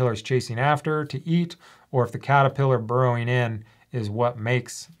caterpillar is chasing after to eat, or if the caterpillar burrowing in is what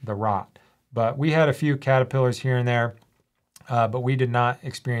makes the rot. But we had a few caterpillars here and there, but we did not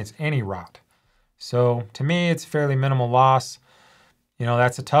experience any rot. So to me, it's fairly minimal loss.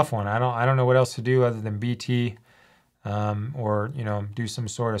 That's a tough one. I don't know what else to do other than BT, or do some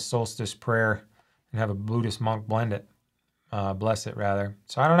sort of solstice prayer and have a Buddhist monk blend it, bless it rather.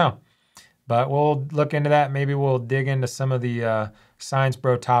 So I don't know, but we'll look into that. Maybe we'll dig into some of the Science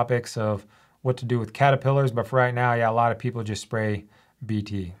Bro topics of what to do with caterpillars. But for right now, yeah, a lot of people just spray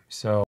BT. So